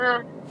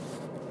Yes.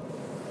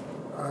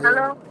 Are you?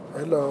 Hello.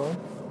 Hello.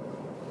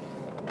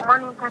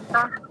 Morning,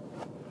 Pastor.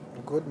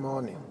 Good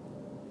morning.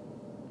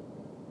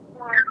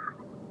 Yes.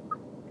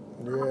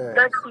 Yes.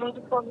 That's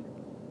lady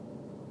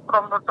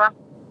from Botswana.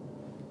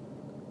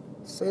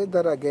 Say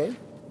that again.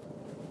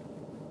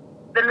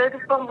 The lady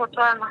from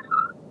Botswana.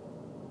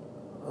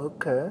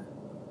 Okay.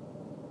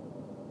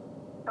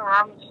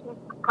 I'm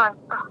sick,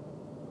 Pastor.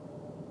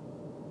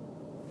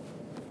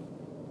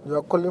 You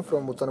are calling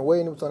from Botswana. Where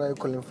in Botswana are you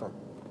calling from?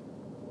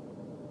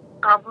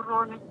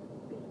 Gaborone.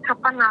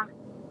 Chapana.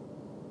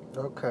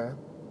 Okay.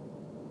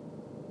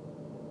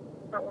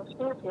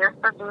 Since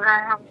yesterday,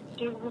 I have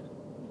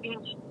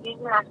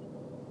dizziness.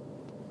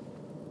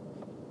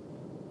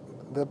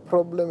 The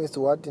problem is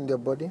what in the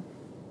body?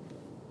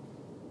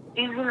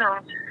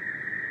 Dizziness.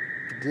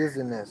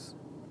 Dizziness.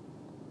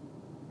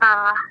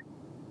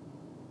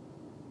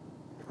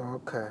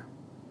 Okay.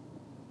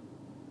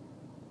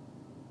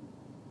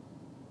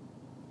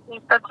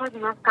 It started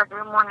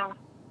yesterday morning.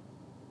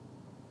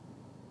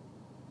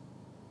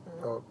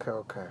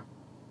 Okay.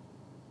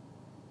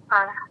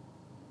 Uh,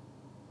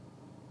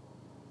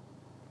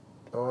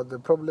 Oh, the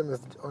problem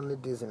is only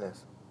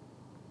dizziness.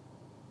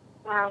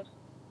 yes.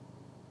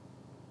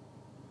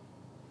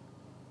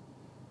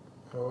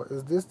 Oh,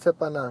 is this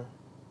Tepanang?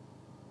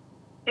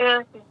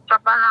 Yes, it's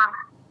Chapana.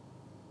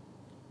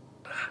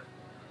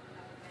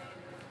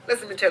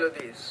 Let me tell you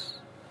this.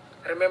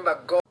 Remember,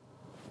 God.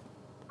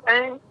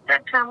 And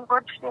that time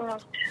got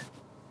finished.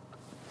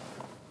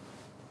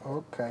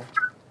 Okay.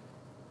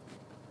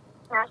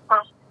 Yes,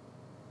 Pastor.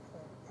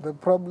 The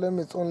problem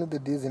is only the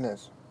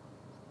dizziness.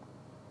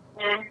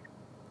 Yes.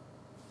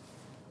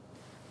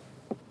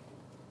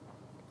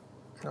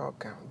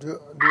 Okay. Do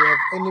you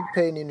have any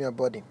pain in your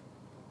body?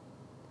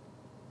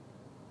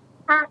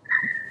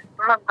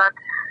 Not that.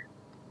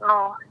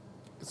 No.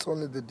 It's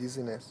only the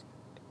dizziness.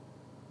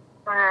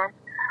 Yes.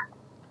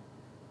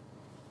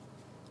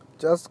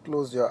 Just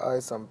close your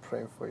eyes. I'm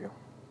praying for you.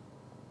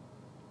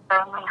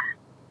 Amen.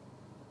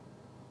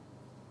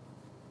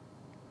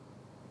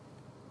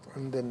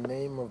 In the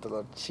name of the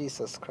Lord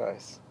Jesus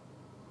Christ,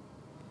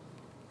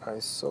 I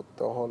soak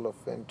the whole of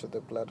it into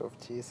the blood of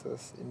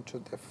Jesus, into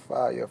the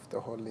fire of the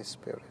Holy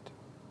Spirit.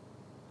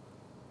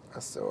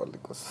 As the Holy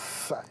Ghost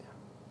fire,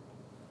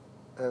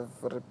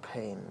 every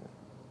pain,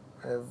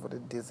 every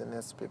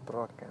dizziness be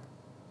broken.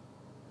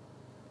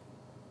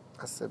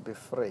 I say be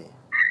free.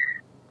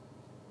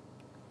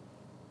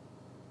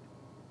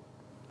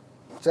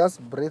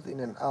 Just breathe in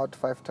and out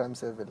 5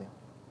 times heavily.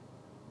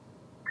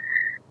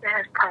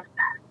 Yes, Pastor.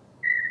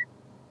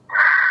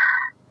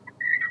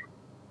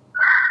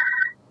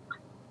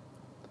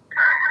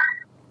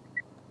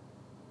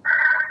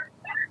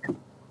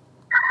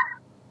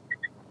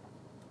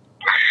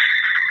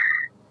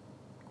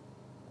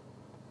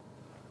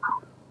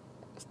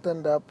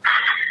 Stand up.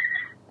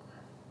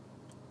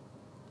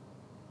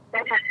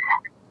 Yes.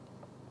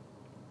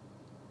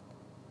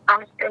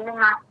 I'm standing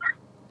up.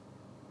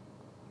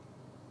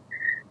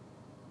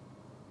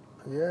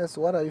 Yes,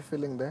 what are you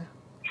feeling there?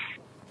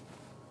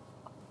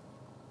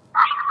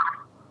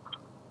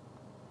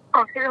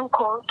 I'm feeling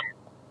cold.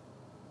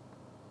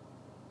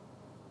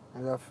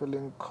 You are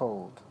feeling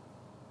cold.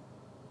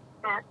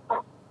 Yes.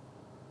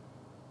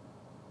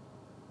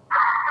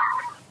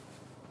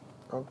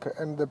 Okay,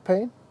 and the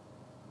pain?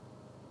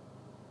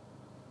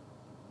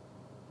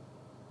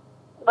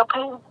 The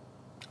pain.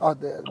 Oh,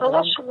 The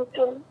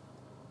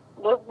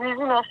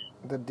dizziness.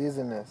 the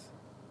dizziness.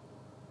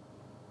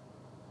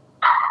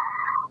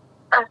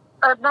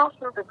 I now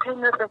feel the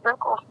pain at the back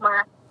of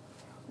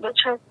the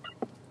chest.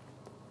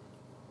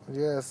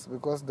 Yes,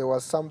 because there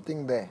was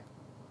something there.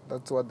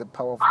 That's what the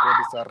power of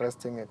God is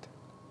arresting it.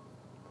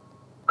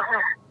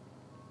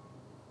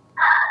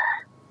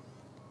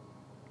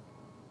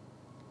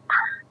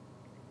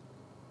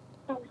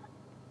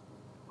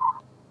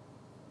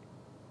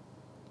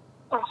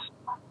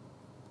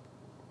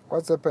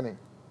 What's happening?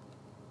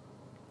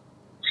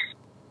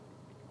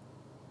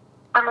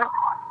 Hello.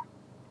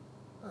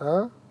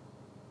 Huh?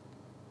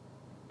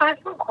 I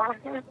feel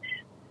confused.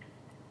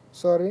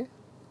 Sorry?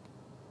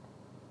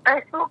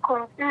 I feel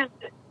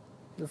confused.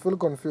 You feel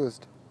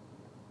confused?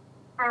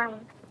 Mm.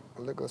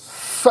 Like a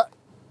fire.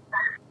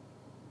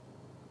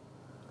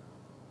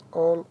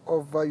 All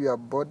over your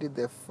body,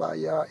 the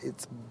fire,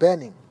 it's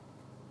burning.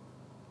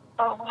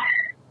 Oh.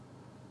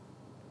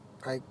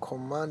 I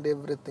command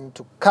everything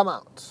to come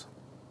out.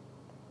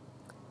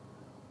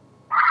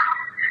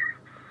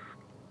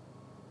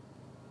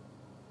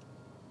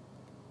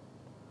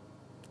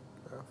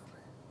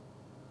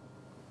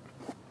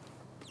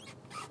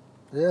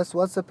 Yes,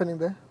 what's happening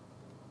there?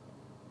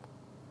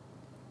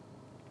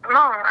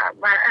 No,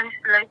 but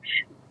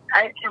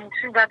I can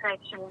see that I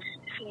can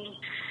see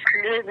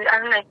clearly.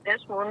 Unlike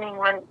this morning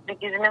when the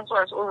dizziness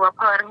was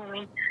overpowering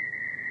me.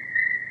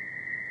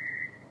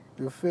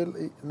 You feel,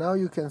 now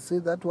you can see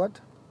that what?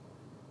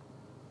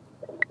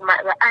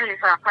 The eyes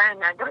are fine.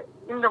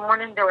 In the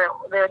morning,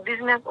 the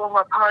dizziness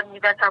overpowered me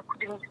that I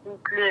couldn't see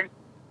clearly.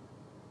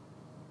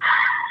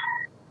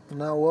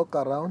 Now walk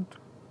around.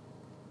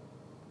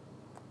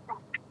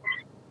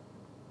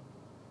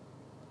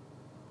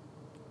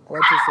 What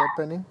is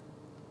happening?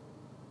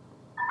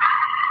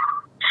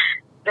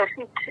 The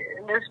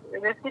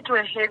feet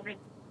were heavy.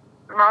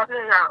 Now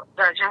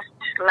they're just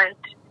light.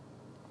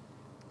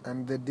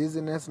 And the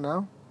dizziness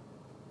now?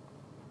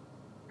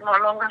 No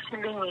longer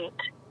feeling it.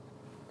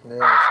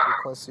 Yes,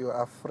 because you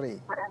are free.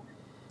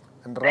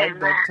 And write Amen.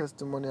 that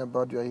testimony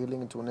about your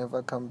healing. It will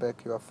never come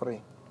back. You are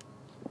free.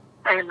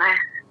 Amen.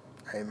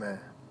 Amen.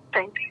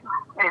 Thank you.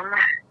 Amen.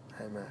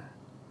 Amen.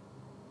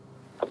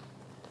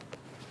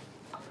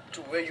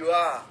 To where you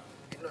are,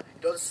 you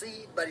don't see, but